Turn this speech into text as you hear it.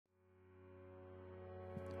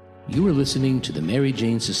You are listening to the Mary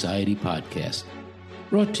Jane Society podcast,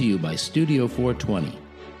 brought to you by Studio 420,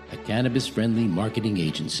 a cannabis-friendly marketing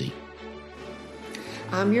agency.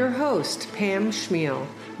 I'm your host, Pam Schmiel,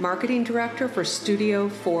 Marketing Director for Studio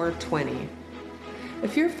 420.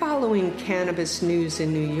 If you're following cannabis news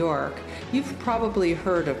in New York, you've probably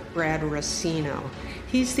heard of Brad Racino.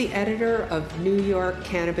 He's the editor of New York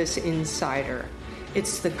Cannabis Insider.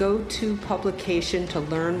 It's the go-to publication to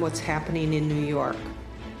learn what's happening in New York.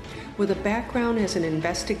 With a background as an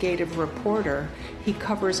investigative reporter, he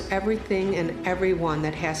covers everything and everyone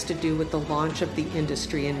that has to do with the launch of the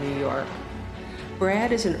industry in New York.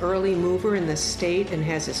 Brad is an early mover in the state and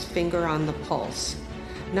has his finger on the pulse.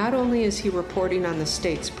 Not only is he reporting on the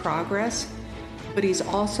state's progress, but he's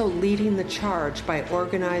also leading the charge by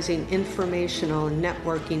organizing informational and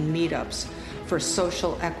networking meetups for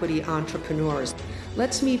social equity entrepreneurs.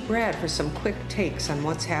 Let's meet Brad for some quick takes on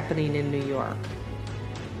what's happening in New York.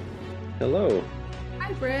 Hello.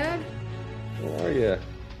 Hi, Brad. How are you?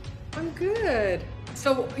 I'm good.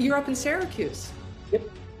 So you're up in Syracuse? Yep.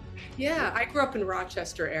 Yeah, I grew up in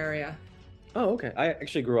Rochester area. Oh, okay. I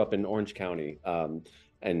actually grew up in Orange County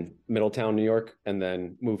and Middletown, New York, and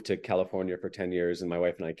then moved to California for 10 years. And my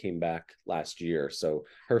wife and I came back last year. So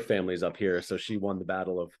her family's up here. So she won the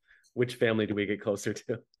battle of which family do we get closer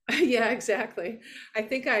to? Yeah, exactly. I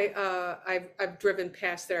think I've driven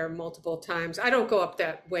past there multiple times. I don't go up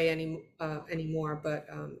that way anymore, but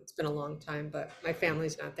it's been a long time. But my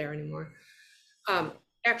family's not there anymore.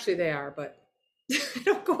 Actually, they are, but I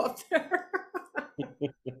don't go up there.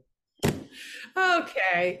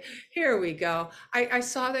 Okay, here we go. I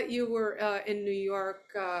saw that you were in New York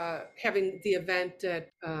having the event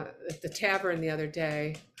at the tavern the other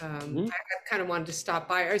day. I kind of wanted to stop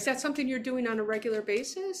by. Is that something you're doing on a regular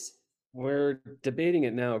basis? We're debating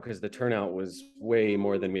it now because the turnout was way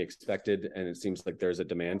more than we expected. And it seems like there's a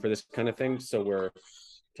demand for this kind of thing. So we're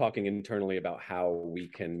talking internally about how we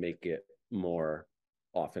can make it more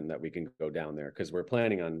often that we can go down there, because we're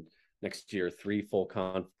planning on next year, three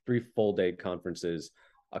full day conferences,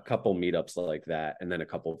 a couple meetups like that, and then a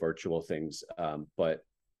couple virtual things. But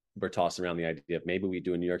we're tossing around the idea of maybe we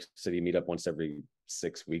do a New York City meetup once every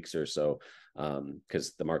 6 weeks or so,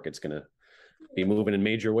 because the market's going to be moving in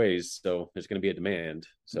major ways. So there's going to be a demand.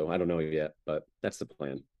 So I don't know yet, but that's the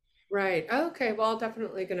plan. Right. Okay. Well, I'm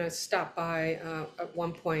definitely going to stop by at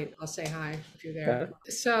one point. I'll say hi if you're there. Okay.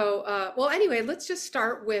 So, well, anyway, let's just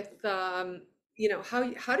start with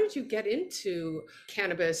how did you get into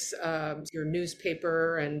cannabis, your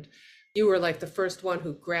newspaper, and you were like the first one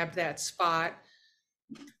who grabbed that spot,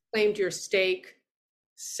 claimed your stake,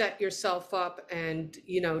 set yourself up, and,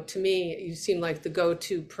 to me, you seem like the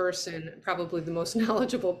go-to person, probably the most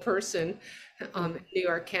knowledgeable person in New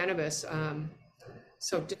York cannabis.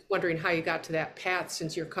 So just wondering how you got to that path,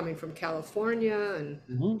 since you're coming from California. And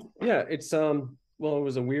Yeah, it's well, it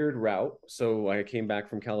was a weird route. So I came back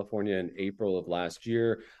from California in April of last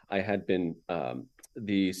year. I had been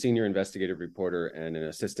the senior investigative reporter and an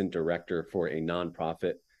assistant director for a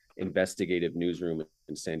nonprofit investigative newsroom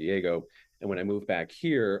in San Diego. And when I moved back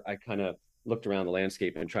here, I kind of looked around the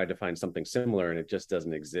landscape and tried to find something similar, and it just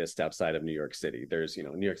doesn't exist outside of New York City. There's,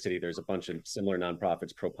 in New York City, there's a bunch of similar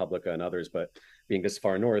nonprofits, ProPublica and others, but being this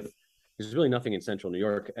far north, there's really nothing in central New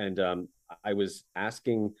York. And I was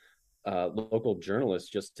asking local journalists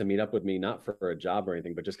just to meet up with me, not for a job or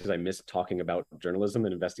anything, but just because I missed talking about journalism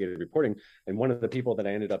and investigative reporting. And one of the people that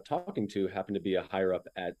I ended up talking to happened to be a higher up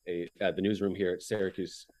at the newsroom here at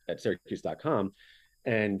Syracuse.com.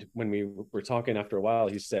 And when we were talking after a while,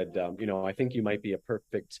 he said, I think you might be a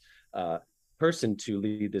perfect person to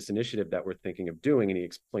lead this initiative that we're thinking of doing. And he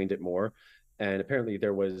explained it more. And apparently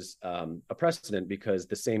there was a precedent, because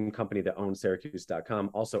the same company that owns Syracuse.com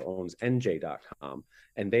also owns NJ.com.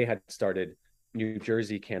 And they had started New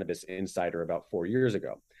Jersey Cannabis Insider about 4 years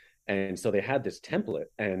ago. And so they had this template,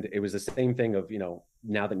 and it was the same thing of,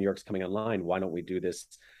 now that New York's coming online, why don't we do this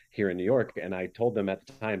here in New York? And I told them at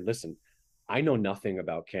the time, listen, I know nothing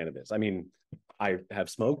about cannabis. I mean, I have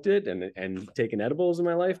smoked it and taken edibles in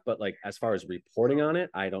my life, but like, as far as reporting on it,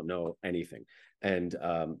 I don't know anything. And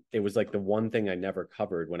it was like the one thing I never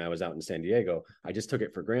covered when I was out in San Diego. I just took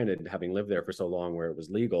it for granted, having lived there for so long, where it was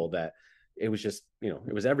legal, that it was just,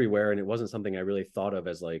 it was everywhere. And it wasn't something I really thought of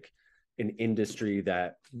as like an industry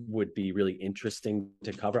that would be really interesting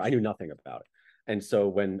to cover. I knew nothing about it. And so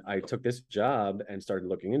when I took this job and started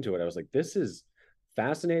looking into it, I was like, this is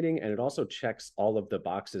fascinating. And it also checks all of the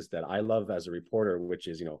boxes that I love as a reporter, which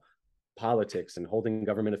is, politics and holding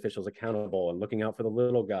government officials accountable and looking out for the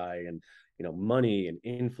little guy and, money and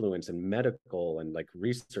influence and medical and like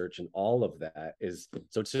research and all of that is,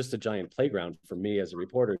 so it's just a giant playground for me as a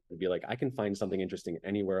reporter to be like, I can find something interesting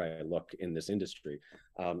anywhere I look in this industry.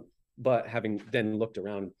 But having then looked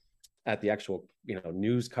around at the actual,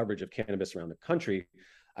 news coverage of cannabis around the country,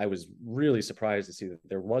 I was really surprised to see that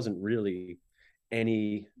there weren't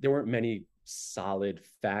many solid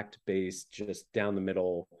fact-based, just down the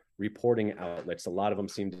middle reporting outlets. A lot of them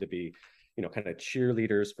seemed to be, kind of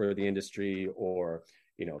cheerleaders for the industry, or,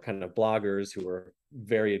 kind of bloggers who were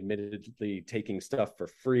very admittedly taking stuff for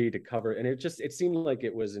free to cover. And it seemed like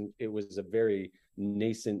it was a very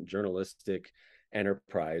nascent journalistic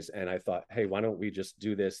enterprise. And I thought, hey, why don't we just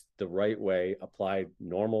do this the right way, apply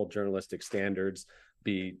normal journalistic standards,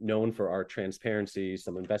 be known for our transparency,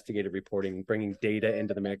 some investigative reporting, bringing data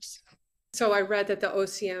into the mix. So I read that the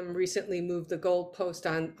OCM recently moved the goalpost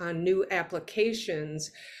on new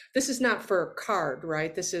applications. This is not for card,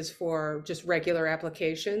 right? This is for just regular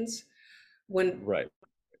applications. Right.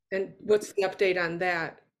 And what's the update on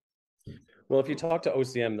that? Well, if you talk to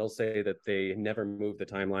OCM, they'll say that they never moved the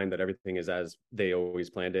timeline, that everything is as they always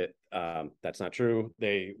planned it. That's not true.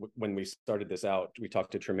 When we started this out, we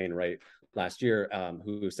talked to Tremaine Wright last year,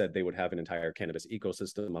 who said they would have an entire cannabis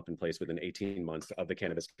ecosystem up in place within 18 months of the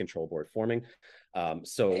Cannabis Control Board forming.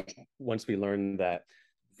 So once we learned that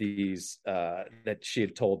that she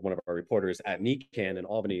had told one of our reporters at NECAN in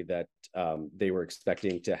Albany that they were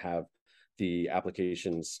expecting to have the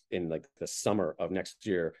applications in like the summer of next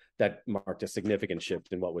year, that marked a significant shift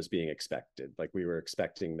in what was being expected. Like, we were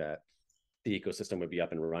expecting that the ecosystem would be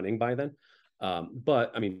up and running by then.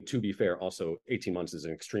 But I mean, to be fair, also 18 months is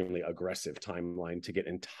an extremely aggressive timeline to get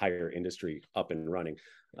entire industry up and running.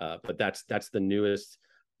 But that's the newest,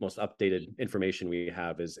 most updated information we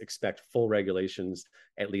have, is expect full regulations,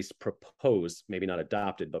 at least proposed, maybe not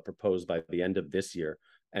adopted, but proposed by the end of this year.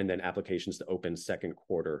 And then applications to open second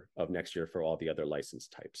quarter of next year for all the other license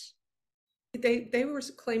types. They were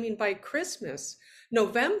claiming by Christmas,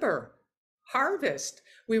 November, harvest,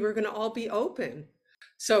 we were going to all be open.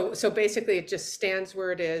 So basically it just stands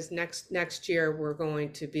where it is. Next year, we're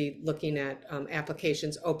going to be looking at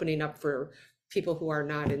applications opening up for people who are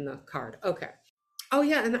not in the card. Okay. Oh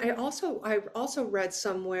yeah, and I also read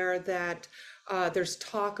somewhere that there's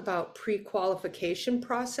talk about pre-qualification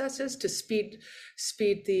processes to speed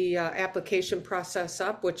the application process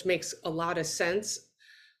up, which makes a lot of sense,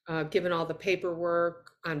 given all the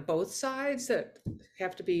paperwork on both sides that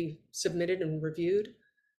have to be submitted and reviewed.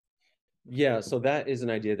 Yeah, so that is an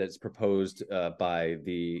idea that's proposed by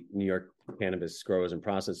the New York Cannabis Growers and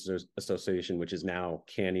Processors Association, which is now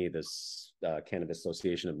CANI, this Cannabis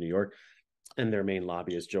Association of New York, and their main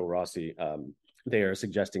lobbyist, Joe Rossi. They are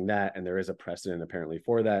suggesting that, and there is a precedent apparently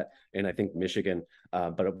for that, and I think Michigan,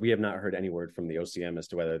 but we have not heard any word from the OCM as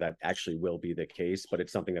to whether that actually will be the case, but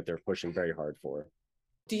it's something that they're pushing very hard for.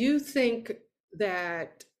 Do you think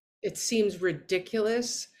that it seems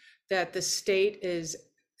ridiculous that the state is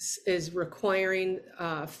requiring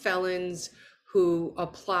felons who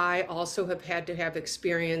apply also have had to have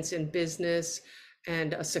experience in business,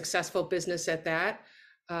 and a successful business at that?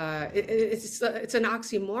 It's an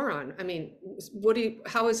oxymoron. I mean,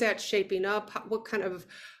 how is that shaping up? What kind of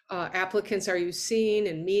applicants are you seeing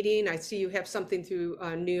and meeting? I see you have something through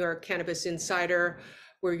New York Cannabis Insider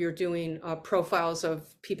where you're doing profiles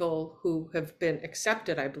of people who have been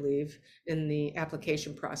accepted, I believe, in the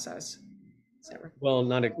application process. Is that right? Well,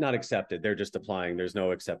 not accepted. They're just applying. There's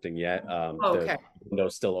no accepting yet. Okay. The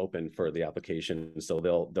window's still open for the application, so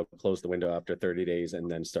they'll close the window after 30 days and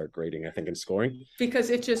then start grading, I think, and scoring.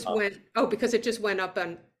 Because it just went up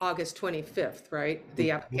on August 25th, right?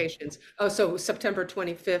 The applications. Oh, so September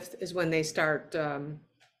 25th is when they start.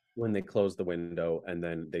 When they close the window, and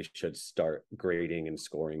then they should start grading and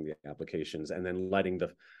scoring the applications, and then letting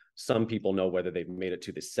some people know whether they've made it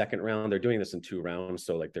to the second round. They're doing this in 2 rounds.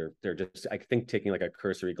 So like they're just, I think, taking like a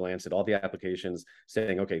cursory glance at all the applications,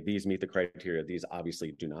 saying, okay, these meet the criteria, these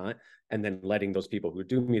obviously do not. And then letting those people who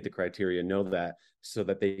do meet the criteria know that, so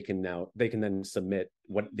that they can then submit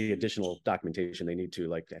what the additional documentation they need to,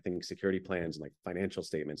 like, I think, security plans and like financial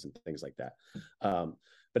statements and things like that.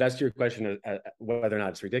 But as to your question, whether or not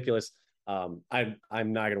it's ridiculous, I'm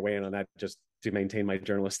not going to weigh in on that, just to maintain my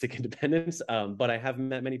journalistic independence. But I have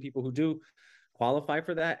met many people who do qualify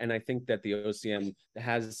for that. And I think that the OCM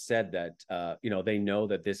has said that, they know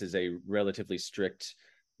that this is a relatively strict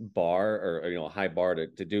bar, or a high bar to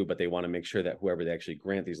do, but they want to make sure that whoever they actually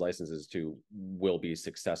grant these licenses to will be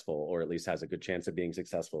successful, or at least has a good chance of being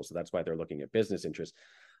successful. So that's why they're looking at business interests.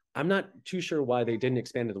 I'm not too sure why they didn't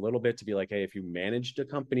expand it a little bit to be like, hey, if you managed a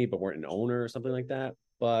company but weren't an owner or something like that.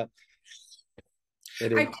 But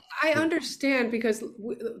it is. I understand because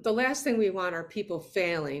the last thing we want are people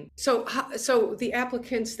failing. So, so the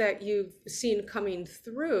applicants that you've seen coming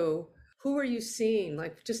through, who are you seeing?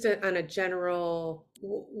 Like just on a general,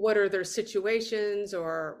 what are their situations,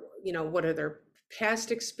 or what are their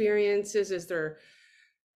past experiences? Is there,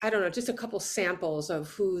 I don't know, just a couple samples of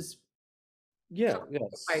who's Yeah, come yeah.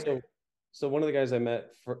 right. So one of the guys I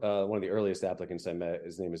met, for one of the earliest applicants I met,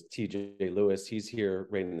 his name is TJ Lewis. He's here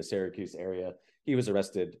right in the Syracuse area. He was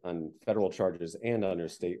arrested on federal charges and under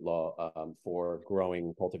state law for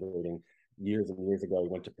growing, cultivating years and years ago. He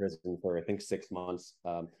went to prison for, I think, 6 months.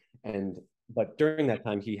 And but during that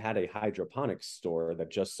time, he had a hydroponics store that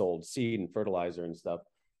just sold seed and fertilizer and stuff.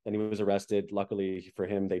 And he was arrested. Luckily for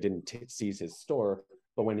him, they didn't seize his store.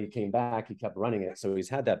 But when he came back, he kept running it. So he's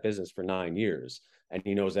had that business for 9 years, and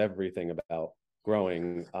he knows everything about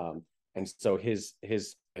growing. And so his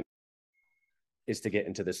is to get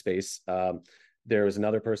into this space. There was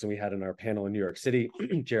another person we had in our panel in New York City,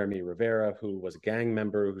 Jeremy Rivera, who was a gang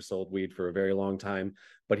member who sold weed for a very long time,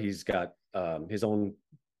 but he's got his own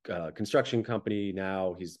construction company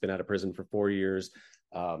now. He's been out of prison for 4 years.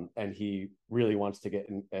 And he really wants to get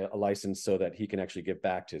a license so that he can actually give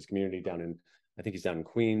back to his community I think he's down in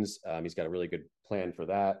Queens. He's got a really good plan for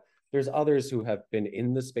that. There's others who have been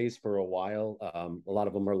in the space for a while. A lot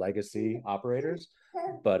of them are legacy operators,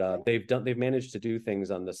 but they've managed to do things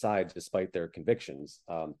on the side despite their convictions.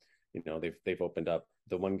 They've opened up.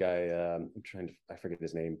 The one guy, I forget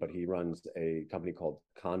his name, but he runs a company called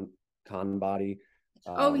Con Body.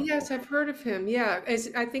 Oh yes, I've heard of him. Yeah,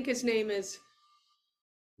 I think his name is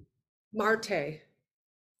Marte.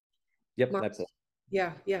 Yep, that's it.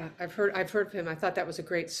 Yeah, yeah, I've heard of him. I thought that was a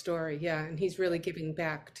great story. Yeah, and he's really giving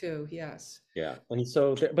back too. Yes. Yeah, and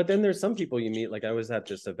so, but then there's some people you meet. Like I was at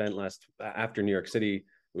this event after New York City.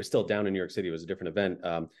 It was still down in New York City. It was a different event.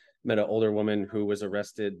 Met an older woman who was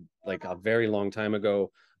arrested like a very long time ago.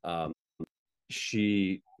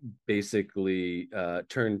 She basically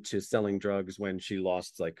turned to selling drugs when she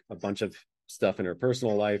lost like a bunch of stuff in her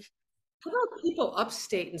personal life. What about people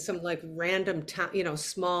upstate in some like random town,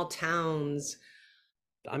 small towns?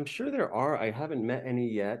 I'm sure there are. I haven't met any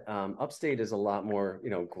yet. Upstate is a lot more,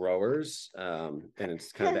 growers, and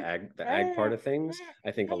it's kind of the ag part of things.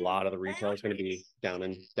 I think a lot of the retail is going to be down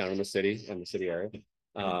in the city area.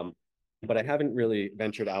 But I haven't really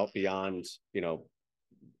ventured out beyond,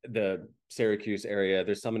 the Syracuse area.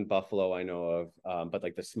 There's some in Buffalo I know of, but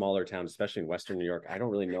like the smaller towns, especially in Western New York, I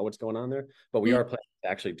don't really know what's going on there. But we are planning to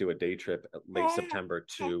actually do a day trip late September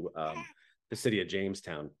to the city of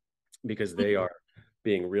Jamestown, because they are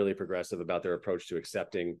being really progressive about their approach to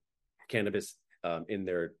accepting cannabis in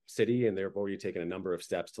their city, and they've already taken a number of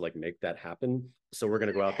steps to like make that happen. So we're going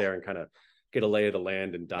to go out there and kind of get a lay of the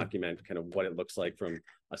land and document kind of what it looks like from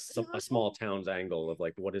a small town's angle of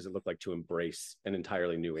like, what does it look like to embrace an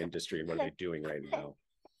entirely new industry, and what are they doing right now?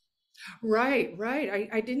 Right.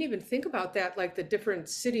 I didn't even think about that, like the different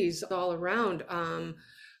cities all around.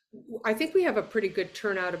 I think we have a pretty good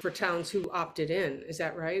turnout for towns who opted in. Is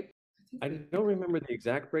that right? I don't remember the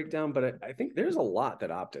exact breakdown, but I think there's a lot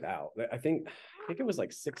that opted out. I think it was like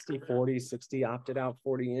 60-40, 60 opted out,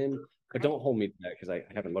 40 in. But don't hold me to that because I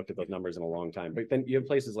haven't looked at those numbers in a long time. But then you have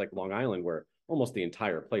places like Long Island where almost the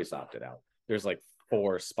entire place opted out. There's like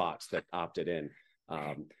 4 spots that opted in.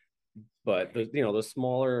 But the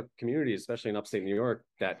smaller communities, especially in upstate New York,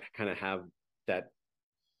 that kind of have that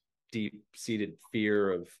deep-seated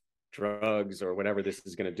fear of drugs or whatever this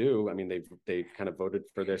is going to do. I mean, they kind of voted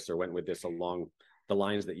for this or went with this along the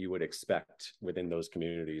lines that you would expect within those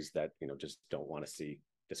communities that just don't want to see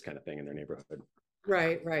this kind of thing in their neighborhood.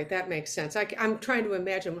 Right. That makes sense. I'm trying to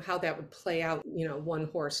imagine how that would play out, one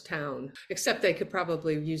horse town, except they could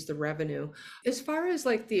probably use the revenue. As far as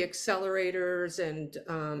like the accelerators and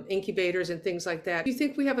incubators and things like that, do you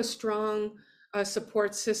think we have a strong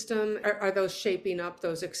support system? Are those shaping up,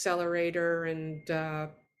 those accelerator and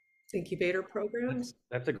incubator programs?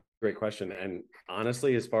 That's a great question. And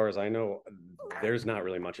honestly, as far as I know, there's not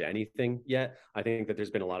really much anything yet. I think that there's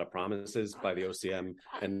been a lot of promises by the OCM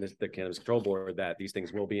and the Cannabis Control Board that these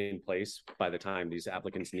things will be in place by the time these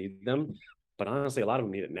applicants need them. But honestly, a lot of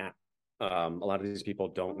them need it now. A lot of these people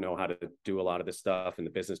don't know how to do a lot of this stuff in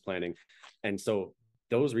the business planning. And so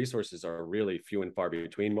those resources are really few and far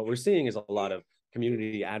between. What we're seeing is a lot of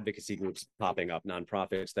community advocacy groups popping up,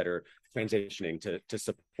 nonprofits that are transitioning to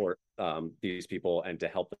support these people and to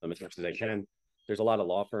help them as much as they can. there's a lot of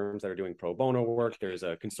law firms that are doing pro bono work. There's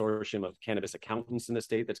a consortium of cannabis accountants in the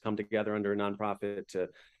state that's come together under a nonprofit to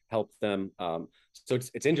help them. So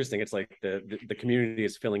it's interesting. It's like the community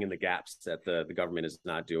is filling in the gaps that the government is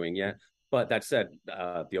not doing yet. But that said,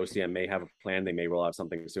 the OCM may have a plan. They may roll out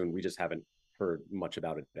something soon. We just haven't heard much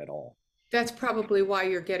about it at all. That's probably why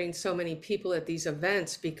you're getting so many people at these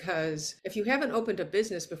events, because if you haven't opened a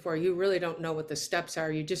business before, you really don't know what the steps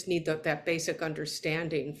are. You just need that basic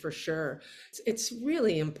understanding for sure. It's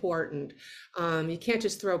really important. You can't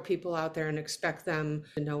just throw people out there and expect them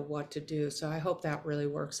to know what to do. So I hope that really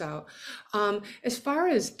works out. As far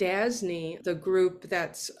as DASNY, the group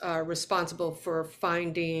that's responsible for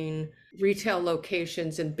finding retail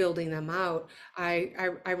locations and building them out, I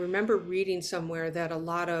remember reading somewhere that a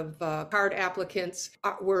lot of card applicants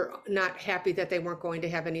were not happy that they weren't going to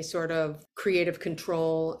have any sort of creative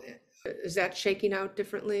control. Is that shaking out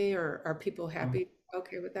differently, or are people happy?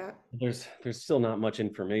 Okay with that? There's still not much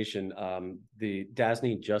information. The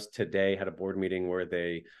DASNY just today had a board meeting where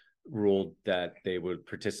they ruled that they would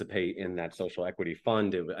participate in that social equity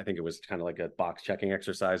fund. I think it was kind of like a box checking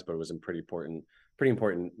exercise, but it was a pretty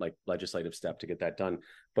important like legislative step to get that done.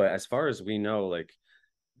 But as far as we know, like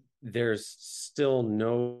there's still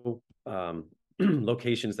no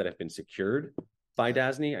locations that have been secured by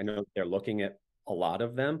DASNY. I know they're looking at a lot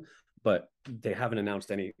of them, but they haven't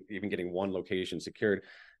announced even getting one location secured.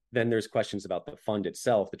 Then there's questions about the fund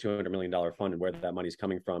itself, the $200 million fund, and where that money's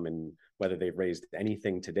coming from, and whether they've raised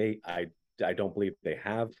anything to date. I don't believe they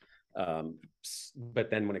have. But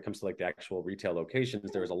then when it comes to like the actual retail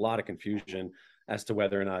locations, there was a lot of confusion as to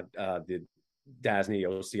whether or not the DASNY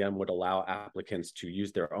OCM would allow applicants to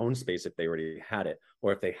use their own space if they already had it,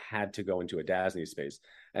 or if they had to go into a DASNY space.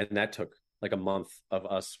 And that took like a month of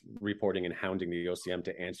us reporting and hounding the OCM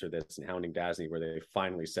to answer this, and hounding DASNY, where they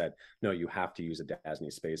finally said, no, you have to use a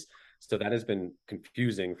DASNY space. So that has been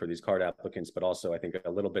confusing for these card applicants, but also I think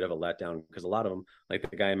a little bit of a letdown, because a lot of them, like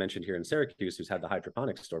the guy I mentioned here in Syracuse, who's had the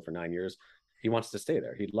hydroponics store for 9 years, he wants to stay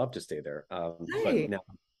there. He'd love to stay there. But now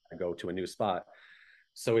I go to a new spot.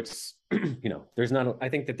 So it's, I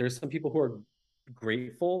think that there's some people who are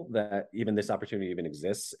grateful that even this opportunity even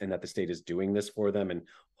exists, and that the state is doing this for them, and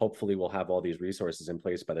hopefully we'll have all these resources in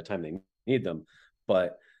place by the time they need them.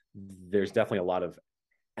 But there's definitely a lot of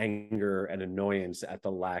anger and annoyance at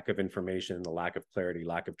the lack of information, the lack of clarity,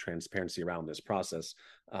 lack of transparency around this process.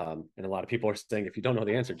 And a lot of people are saying, if you don't know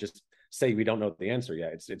the answer, just say we don't know the answer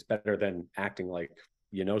yet. It's better than acting like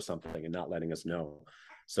you know something and not letting us know.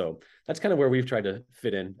 So that's kind of where we've tried to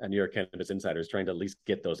fit in at New York Cannabis Insiders, trying to at least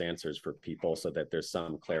get those answers for people so that there's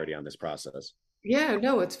some clarity on this process. Yeah,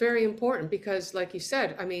 no, it's very important because, like you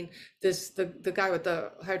said, I mean, the guy with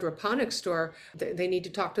the hydroponics store, they need to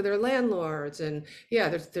talk to their landlords, and yeah,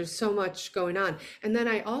 there's so much going on. And then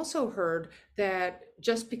I also heard that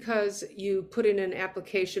just because you put in an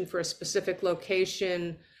application for a specific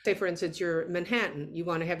location, say for instance you're Manhattan, you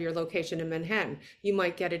want to have your location in Manhattan, you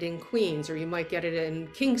might get it in Queens, or you might get it in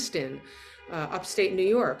Kingston, upstate New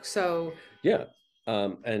York. So yeah,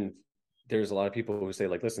 and there's a lot of people who say,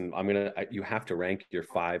 like, listen, you have to rank your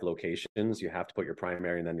 5 locations. You have to put your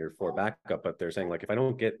primary and then your 4 backup. But they're saying, like, if I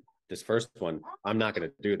don't get this first one, I'm not going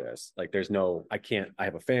to do this. Like, I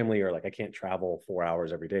have a family, or like, I can't travel 4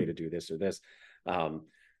 hours every day to do this or this,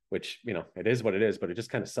 which, it is what it is, but it just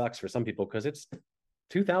kind of sucks for some people, because it's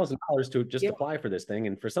 $2,000 to just apply for this thing.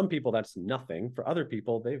 And for some people, that's nothing. For other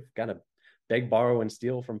people, they've got to beg, borrow, and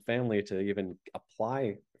steal from family to even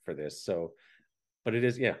apply for this. So, but it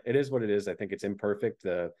is what it is. I think it's imperfect.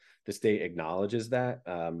 The state acknowledges that,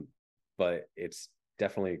 but it's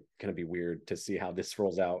definitely going to be weird to see how this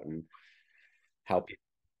rolls out and how people.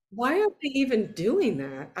 Why are they even doing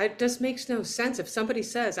that? It just makes no sense. If somebody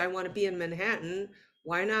says, I want to be in Manhattan,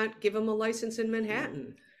 why not give them a license in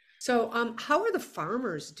Manhattan? So, how are the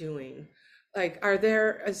farmers doing? Like,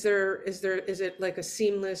 is it like a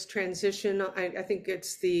seamless transition? I think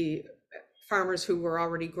it's the farmers who were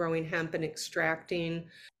already growing hemp and extracting.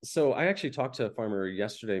 So I actually talked to a farmer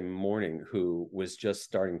yesterday morning who was just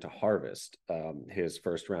starting to harvest his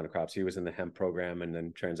first round of crops. He was in the hemp program and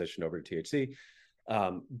then transitioned over to THC.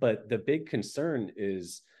 But the big concern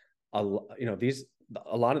is, a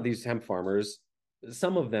lot of these hemp farmers,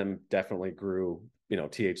 some of them definitely grew,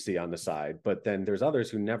 THC on the side, but then there's others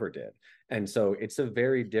who never did. And so it's a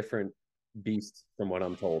very different beast from what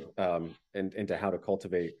I'm told, and into how to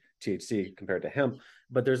cultivate THC compared to hemp.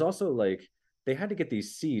 But there's also, like, they had to get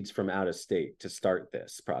these seeds from out of state to start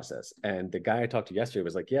this process. And the guy I talked to yesterday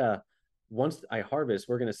was like, yeah, once I harvest,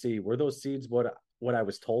 we're going to see, were those seeds what I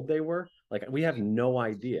was told they were? Like, we have no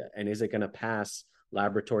idea. And is it going to pass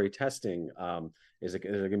laboratory testing? Is there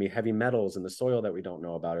going to be heavy metals in the soil that we don't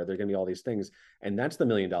know about? Are there going to be all these things? And that's the $1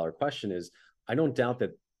 million question. Is I don't doubt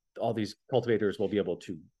that all these cultivators will be able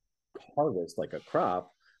to harvest like a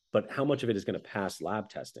crop, but how much of it is going to pass lab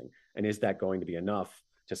testing? And is that going to be enough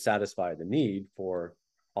to satisfy the need for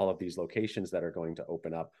all of these locations that are going to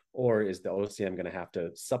open up? Or is the OCM going to have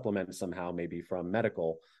to supplement somehow, maybe from the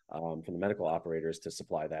medical operators to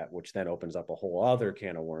supply that, which then opens up a whole other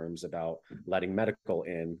can of worms about letting medical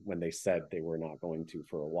in when they said they were not going to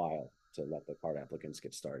for a while to let the card applicants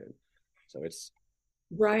get started. So it's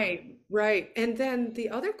right. And then the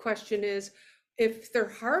other question is, if they're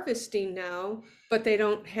harvesting now, but they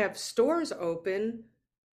don't have stores open,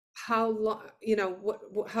 how long,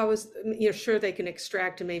 how is, sure they can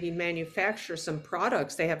extract and maybe manufacture some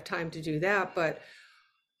products. They have time to do that, but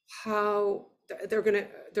how they're going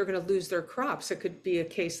to lose their crops. It could be a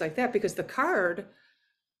case like that because the card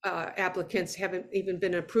applicants haven't even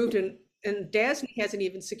been approved and DASNY hasn't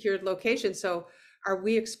even secured location. So are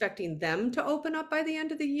we expecting them to open up by the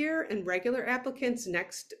end of the year and regular applicants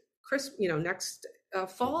next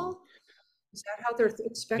fall? Is that how they're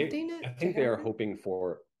expecting it? I think they are hoping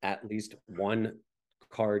for at least one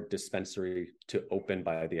card dispensary to open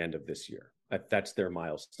by the end of this year. That's their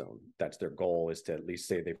milestone. That's their goal, is to at least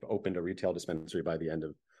say they've opened a retail dispensary by the end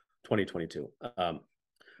of 2022.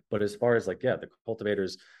 But as far as the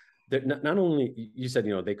cultivators, not only, you said,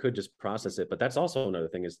 they could just process it, but that's also another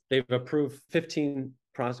thing, is they've approved 15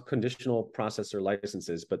 conditional processor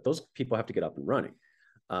licenses, but those people have to get up and running.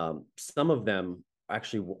 Some of them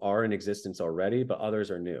actually are in existence already, but others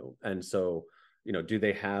are new. And so, do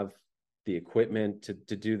they have the equipment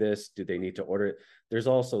to do this? Do they need to order it? There's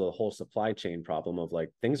also the whole supply chain problem of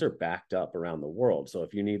things are backed up around the world. So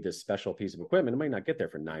if you need this special piece of equipment, it might not get there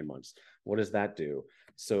for 9 months. What does that do?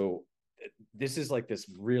 So this is this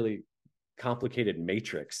really complicated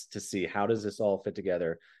matrix to see how does this all fit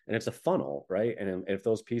together. And it's a funnel, right? And if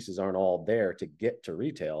those pieces aren't all there to get to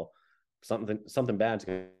retail, something bad's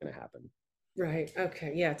going to happen. Right.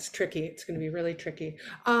 Okay. Yeah, it's tricky. It's going to be really tricky.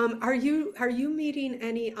 Are you meeting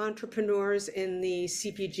any entrepreneurs in the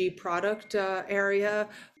CPG product area,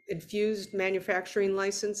 infused manufacturing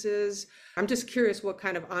licenses? I'm just curious what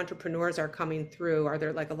kind of entrepreneurs are coming through. Are there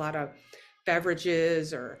a lot of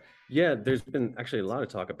beverages or? Yeah, there's been actually a lot of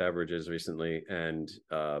talk of beverages recently, and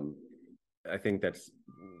I think that's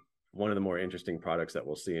one of the more interesting products that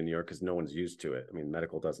we'll see in New York because no one's used to it. I mean,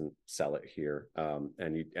 medical doesn't sell it here,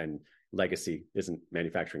 and Legacy isn't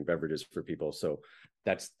manufacturing beverages for people. So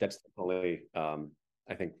that's definitely,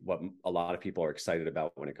 I think, what a lot of people are excited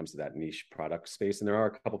about when it comes to that niche product space. And there are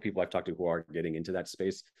a couple of people I've talked to who are getting into that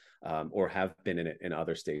space or have been in it in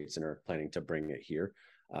other states and are planning to bring it here.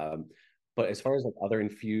 But as far as other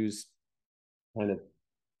infused kind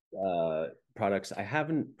of products, I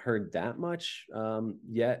haven't heard that much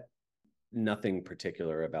yet. Nothing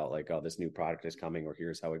particular about oh, this new product is coming, or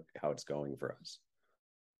here's how it's going for us.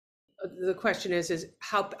 The question is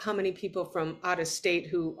how many people from out of state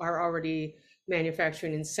who are already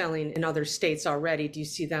manufacturing and selling in other states already, do you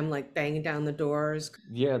see them banging down the doors?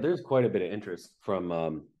 Yeah, there's quite a bit of interest from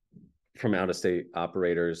out of state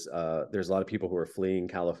operators. There's a lot of people who are fleeing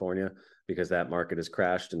California because that market has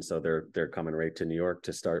crashed, and so they're coming right to New York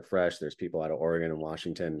to start fresh. There's people out of Oregon and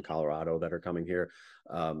Washington and Colorado that are coming here.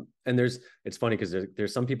 And it's funny because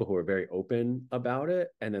there's some people who are very open about it,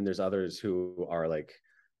 and then there's others who are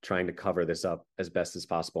trying to cover this up as best as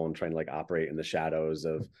possible and trying to operate in the shadows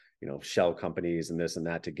of shell companies and this and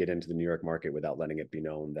that to get into the New York market without letting it be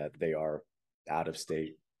known that they are out of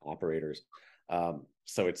state operators.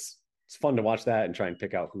 So it's fun to watch that and try and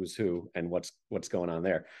pick out who's who and what's going on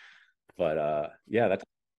there. But yeah, that's.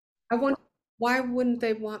 I wonder, why wouldn't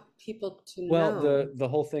they want people to know? Well, the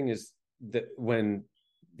whole thing is that when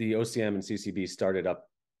the OCM and CCB started up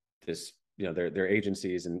this, their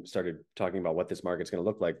agencies and started talking about what this market's going to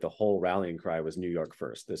look like, the whole rallying cry was New York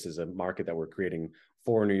first. This is a market that we're creating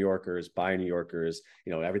for New Yorkers, by New Yorkers.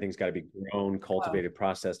 Everything's got to be grown, cultivated,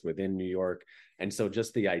 processed within New York. And so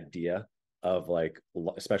just the idea of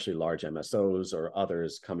especially large MSOs or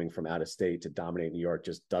others coming from out of state to dominate New York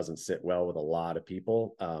just doesn't sit well with a lot of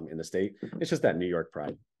people in the state. It's just that New York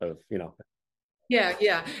pride of.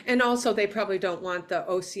 Yeah. And also they probably don't want the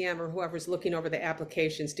OCM or whoever's looking over the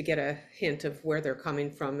applications to get a hint of where they're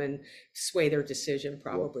coming from and sway their decision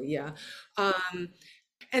probably. Yeah.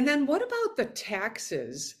 And then what about the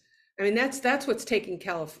taxes? I mean, that's what's taking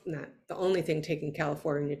not the only thing taking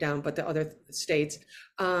California down, but the other states.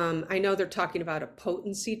 I know they're talking about a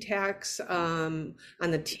potency tax on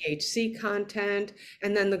the THC content,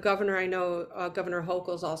 and then the governor, I know Governor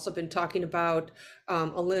Hochul's also been talking about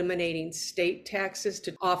eliminating state taxes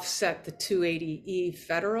to offset the 280E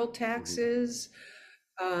federal taxes.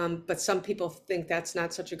 But some people think that's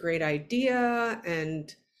not such a great idea,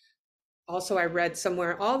 and also I read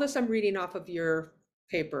somewhere, all this I'm reading off of your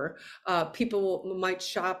paper, people might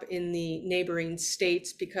shop in the neighboring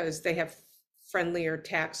states because they have friendlier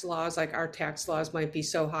tax laws, like our tax laws might be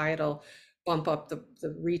so high it'll bump up the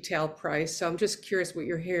retail price. So I'm just curious what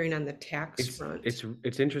you're hearing on the tax front.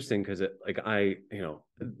 It's interesting because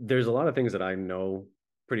there's a lot of things that I know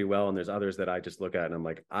pretty well, and there's others that I just look at and I'm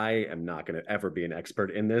like, I am not going to ever be an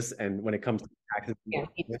expert in this. And when it comes to taxes, yeah,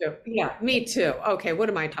 me too. Yeah, me too. Okay, what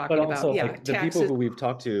am I talking but also, about? Yeah, like the people who we've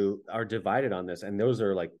talked to are divided on this, and those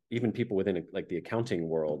are like even people within like the accounting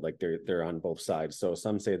world, like they're on both sides. So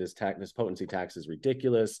some say this potency tax is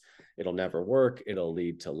ridiculous, it'll never work, it'll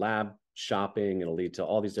lead to lab shopping, it'll lead to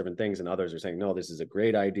all these different things, and others are saying no, this is a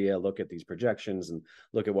great idea, look at these projections and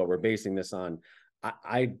look at what we're basing this on.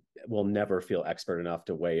 I will never feel expert enough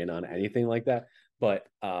to weigh in on anything like that, but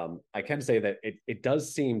I can say that it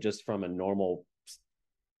does seem, just from a normal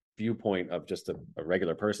viewpoint of just a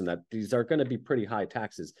regular person, that these are going to be pretty high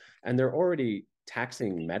taxes, and they're already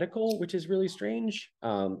taxing medical, which is really strange.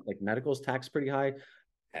 Like medical's taxed pretty high,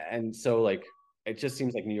 and so like it just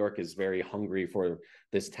seems like New York is very hungry for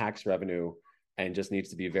this tax revenue and just needs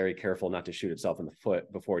to be very careful not to shoot itself in the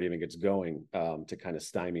foot before it even gets going, to kind of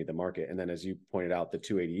stymie the market. And then, as you pointed out, the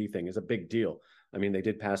 280E thing is a big deal. I mean, they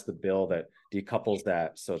did pass the bill that decouples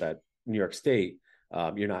that so that New York State,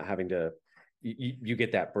 you're not having to, you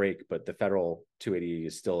get that break, but the federal 280E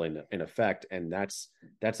is still in effect. And that's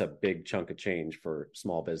a big chunk of change for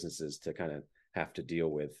small businesses to kind of have to deal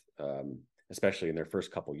with, especially in their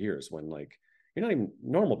first couple years, when like, you're not even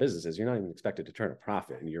normal businesses, you're not even expected to turn a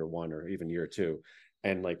profit in year one or even year two.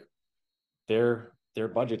 And like their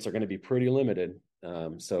budgets are going to be pretty limited.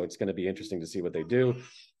 So it's going to be interesting to see what they do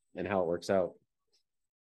and how it works out.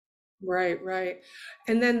 Right, right.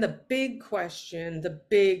 And then the big question, the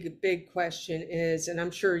big question is, and I'm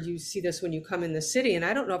sure you see this when you come in the city, and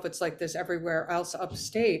I don't know if it's like this everywhere else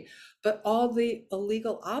upstate, but all the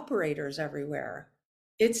illegal operators everywhere.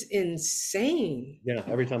 It's insane. Yeah,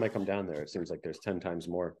 every time I come down there, it seems like there's 10 times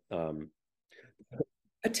more.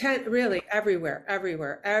 Really everywhere.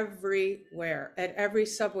 At every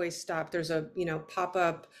subway stop, there's a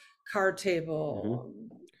pop-up card table.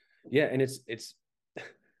 Mm-hmm. Yeah, and it's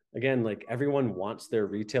again, like everyone wants their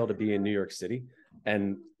retail to be in New York City,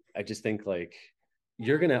 and I just think like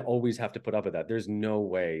you're gonna always have to put up with that. There's no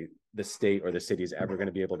way the state or the city is ever going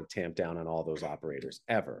to be able to tamp down on all those operators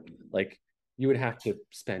ever. Like, you would have to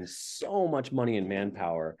spend so much money and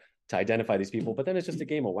manpower to identify these people, but then it's just a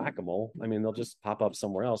game of whack-a-mole. I mean, they'll just pop up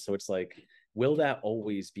somewhere else. So it's like, will that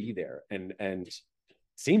always be there? And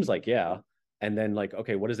seems like, yeah. And then like,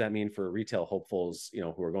 okay, what does that mean for retail hopefuls,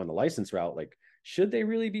 who are going the license route? Like, should they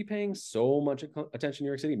really be paying so much attention to New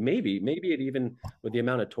York City? Maybe it even, with the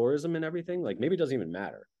amount of tourism and everything, like maybe it doesn't even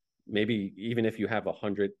matter. Maybe even if you have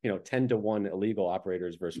 100, 10 to 1 illegal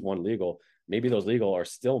operators versus 1 legal, maybe those legal are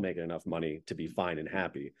still making enough money to be fine and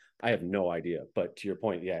happy. I have no idea. But to your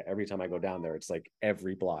point, yeah, every time I go down there, it's like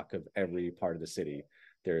every block of every part of the city,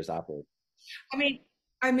 there's operators.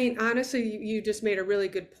 I mean, honestly, you just made a really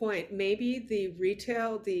good point. Maybe the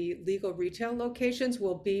legal retail locations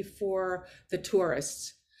will be for the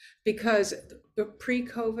tourists, because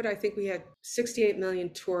pre-COVID, I think we had 68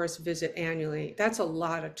 million tourists visit annually. That's a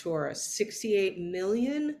lot of tourists, 68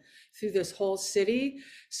 million through this whole city.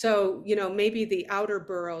 So, maybe the outer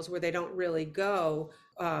boroughs where they don't really go,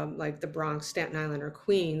 like the Bronx, Staten Island, or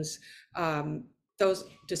Queens, those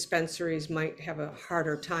dispensaries might have a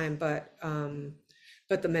harder time, but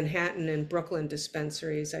the Manhattan and Brooklyn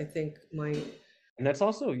dispensaries, I think, might. And that's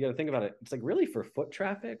also, you got to think about it. It's like, really, for foot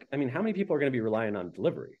traffic. I mean, how many people are going to be relying on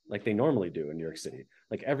delivery like they normally do in New York City?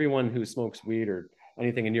 Like, everyone who smokes weed or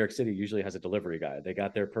anything in New York City usually has a delivery guy. They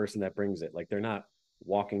got their person that brings it. Like, they're not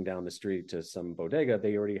walking down the street to some bodega.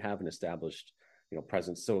 They already have an established,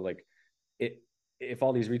 presence. So like, if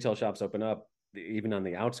all these retail shops open up, even on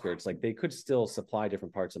the outskirts, like they could still supply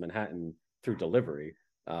different parts of Manhattan through delivery.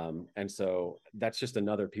 And so that's just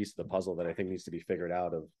another piece of the puzzle that I think needs to be figured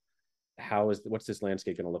out, of what's this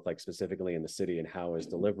landscape going to look like specifically in the city, and how is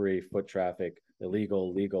delivery, foot traffic,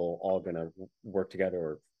 illegal, legal, all going to work together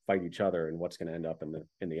or fight each other, and what's going to end up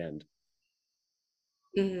in the end.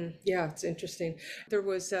 Yeah, it's interesting. There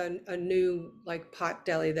was a new like pot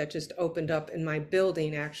deli that just opened up in my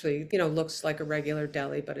building, actually, looks like a regular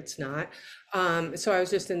deli, but it's not. So I was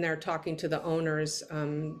just in there talking to the owners.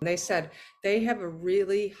 They said they have a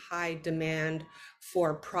really high demand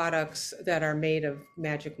for products that are made of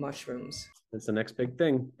magic mushrooms. It's the next big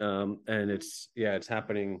thing. And it's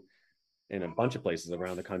happening in a bunch of places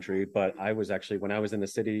around the country. But I was actually, when I was in the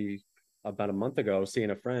city about a month ago,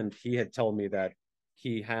 seeing a friend, he had told me that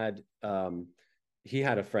he had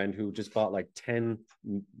a friend who just bought like 10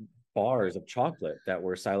 bars of chocolate that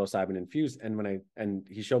were psilocybin infused. And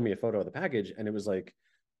he showed me a photo of the package, and it was like,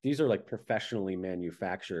 these are like professionally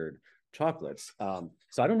manufactured chocolates.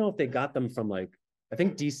 So I don't know if they got them from like, I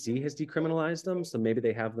think DC has decriminalized them, so maybe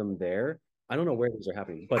they have them there. I don't know where these are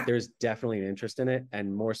happening, but there's definitely an interest in it,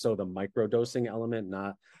 and more so the microdosing element,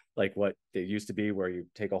 not like what it used to be where you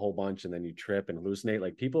take a whole bunch and then you trip and hallucinate.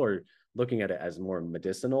 Like, people are looking at it as more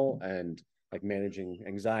medicinal and like managing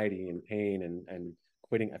anxiety and pain and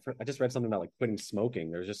quitting. I just read something about like quitting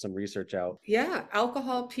smoking. There's just some research out. Yeah,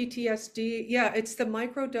 alcohol, PTSD. Yeah, it's the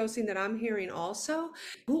microdosing that I'm hearing also.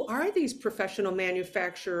 Who are these professional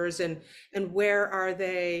manufacturers, and where are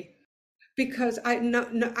they? Because I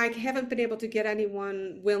haven't been able to get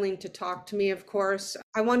anyone willing to talk to me, of course.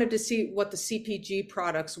 I wanted to see what the CPG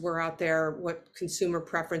products were out there, what consumer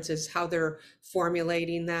preferences, how they're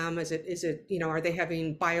formulating them. Is it, are they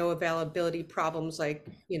having bioavailability problems like,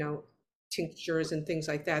 tinctures and things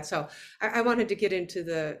like that? So I wanted to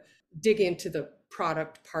dig into the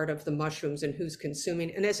product part of the mushrooms and who's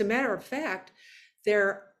consuming. And as a matter of fact,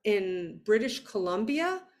 they're in British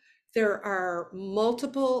Columbia. There are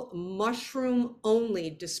multiple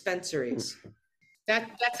mushroom-only dispensaries.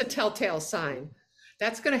 That's a telltale sign.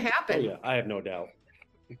 That's going to happen. Oh, yeah, I have no doubt.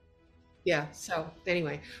 Yeah. So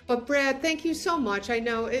anyway, but Brad, thank you so much. I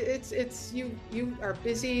know it's you are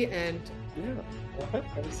busy, and yeah, well,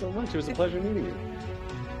 thanks so much. It was a pleasure meeting you.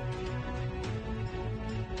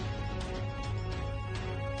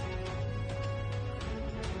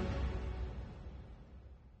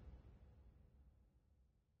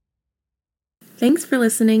 Thanks for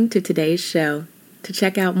listening to today's show. To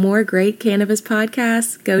check out more great cannabis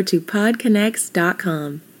podcasts, go to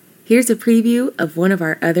podconnects.com. Here's a preview of one of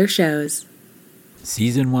our other shows.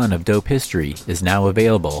 Season 1 of Dope History is now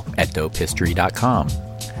available at dopehistory.com.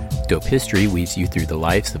 Dope History weaves you through the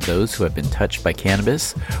lives of those who have been touched by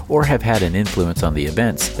cannabis or have had an influence on the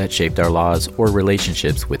events that shaped our laws or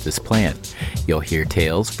relationships with this plant. You'll hear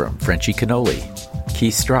tales from Frenchie Cannoli,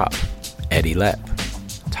 Keith Strop, Eddie Lepp,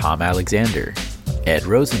 Tom Alexander, Ed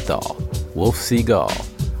Rosenthal, Wolf Seagal,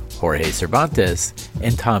 Jorge Cervantes,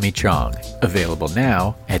 and Tommy Chong. Available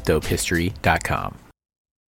now at dopehistory.com.